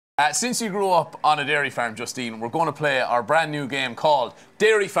Since you grew up on a dairy farm, Justine, we're going to play our brand new game called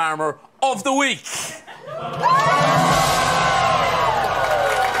Dairy Farmer of the Week.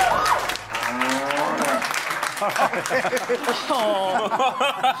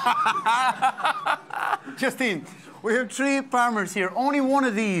 Justine, we have 3 farmers here. Only one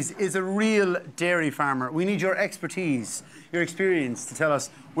of these is a real dairy farmer. We need your expertise, your experience to tell us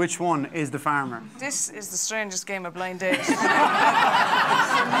which one is the farmer. This is the strangest game of blind date. It's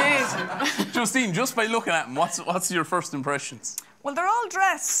amazing. Justine, just by looking at them, what's your first impressions? Well, they're all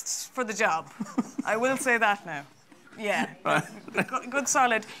dressed for the job. I will say that now. Yeah, good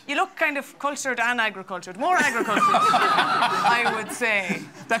solid. You look kind of cultured and agricultured. More agricultured, I would say.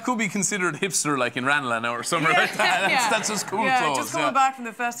 That could be considered hipster, like in Ranelagh now or something like that. That's just cool clothes. Just coming back from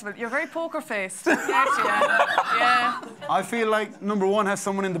the festival. You're very poker-faced. Yeah. I feel like number 1 has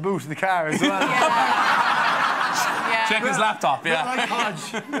someone in the boot of the car as well. Yeah. Check his laptop,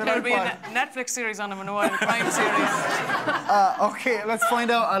 There'll be a Netflix series on him in a while, a crime series. OK, let's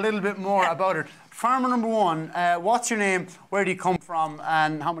find out a little bit more about it. Farmer number 1, what's your name, where do you come from,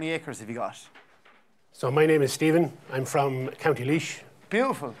 and how many acres have you got? So my name is Stephen. I'm from County Laois.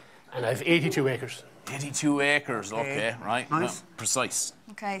 Beautiful. And I have 82 acres. 82 acres, OK, right. Nice. Precise.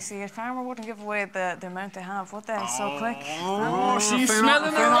 OK, see, a farmer wouldn't give away the amount they have, would they? So quick. Oh, she's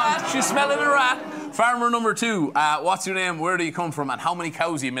smelling a rat. She's smelling a rat. Farmer number 2, what's your name, where do you come from, and how many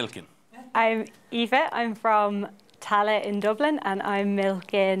cows are you milking? I'm Eva. I'm from Tala in Dublin, and I'm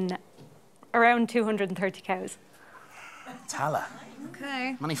milking around 230 cows. Tala.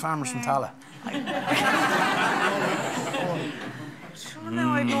 OK. Many farmers from Tala. Sure,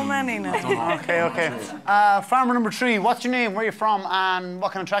 now I know many now. OK. Farmer number 3, what's your name, where are you from, and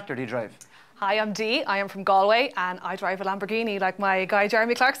what kind of tractor do you drive? Hi, I'm Dee. I am from Galway, and I drive a Lamborghini like my guy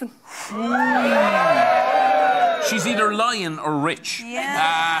Jeremy Clarkson. She's either lying or rich.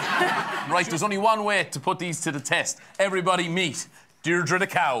 Yeah. Right, there's only one way to put these to the test. Everybody meet Deirdre the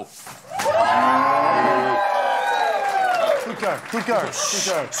cow. Good girl.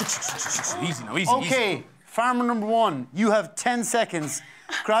 Easy now, easy. OK, farmer number 1, you have 10 seconds.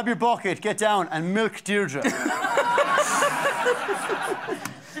 Grab your bucket, get down, and milk Deirdre.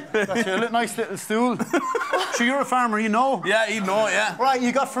 That's your nice little stool. Sure, you're a farmer, you know? Yeah, you know, yeah. Right,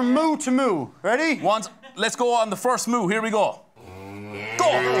 you got from moo to moo. Ready? Let's go on the first moo. Here we go.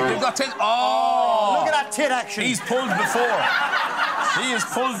 Go! They've got 10. Oh! Look at that tit action. He's pulled before. He is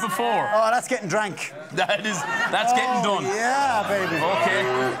pulled before. Oh, that's getting drank. That's getting done. Yeah, baby. OK.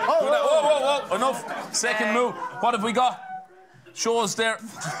 Whoa. Enough. Second moo. What have we got? Show us there.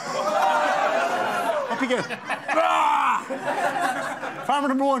 Up you get. Farmer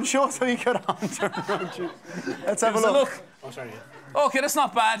number 1, show us how you get on. Let's have a look. Oh, sorry. OK, that's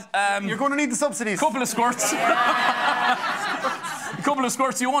not bad. You're going to need the subsidies. Couple of squirts. A couple of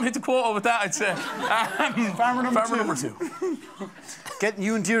squirts. You won't hit the quota with that, I'd say. Farmer number 2. Getting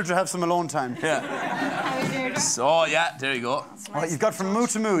you and Deirdre have some alone time. Yeah. So, yeah, there you go. Right, you've got from moo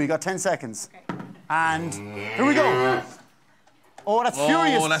to moo. You got 10 seconds. And here we go. Oh, that's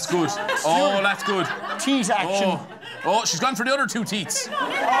furious. Oh, that's good. Oh, that's good. Teat action. Oh, she's gone for the other 2 teats.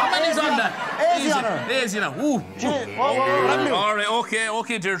 How many's on that? Easy on her. Easy now. Ooh. Whoa. All right,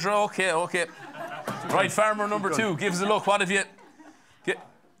 OK, Deirdre, OK. Right, farmer number 2, give us a look. What have you...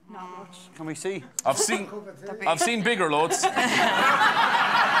 Not much. Can we see? I've seen bigger loads.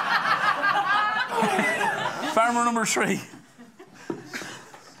 Farmer number 3.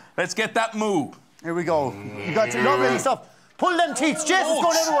 Let's get that moo. Here we go. You got to lovely stuff. Pull them teeth. Jess is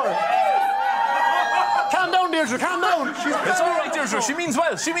going everywhere. Calm down, Deirdre. Calm down. It's all right, Deirdre. She means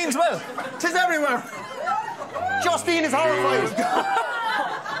well. She's everywhere. Justine is horrified.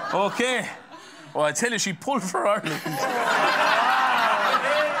 OK. Well, I tell you, she pulled for Ireland.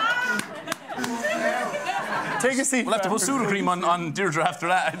 Take a seat. We'll have to put Sudocrem on Deirdre after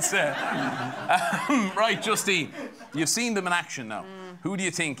that, I'd say. Right, Justine, you've seen them in action now. Who do you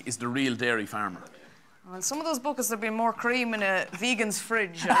think is the real dairy farmer? Well, some of those buckets have been more cream in a vegan's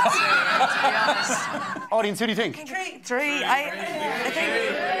fridge, I'd say, to be honest. Audience, who do you think? Three. I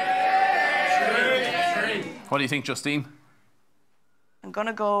think... What do you think, Justine? I'm going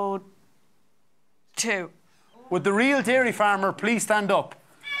to go 2. Would the real dairy farmer please stand up?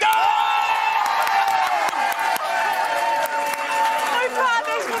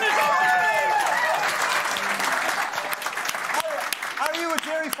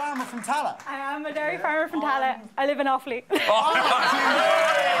 Farmer from Tala. I am a dairy farmer from Tala. I live in Offaly.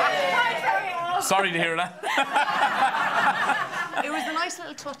 Sorry to hear that. It was a nice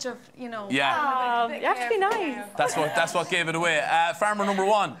little touch of, you know... Yeah. You have to be nice. That's what gave it away. Farmer number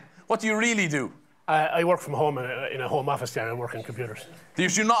 1, what do you really do? I work from home in a home office there. I work in computers.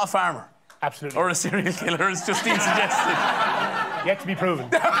 You're not a farmer? Absolutely. Or a serial killer, as Justine suggested? Yet to be proven.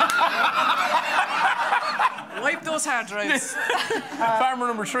 Wipe those hard drives. Farmer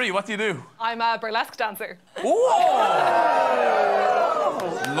number 3, what do you do? I'm a burlesque dancer. Oh!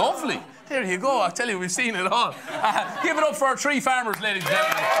 Lovely. There you go. I tell you, we've seen it all. Give it up for our 3 farmers, ladies and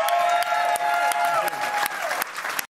gentlemen.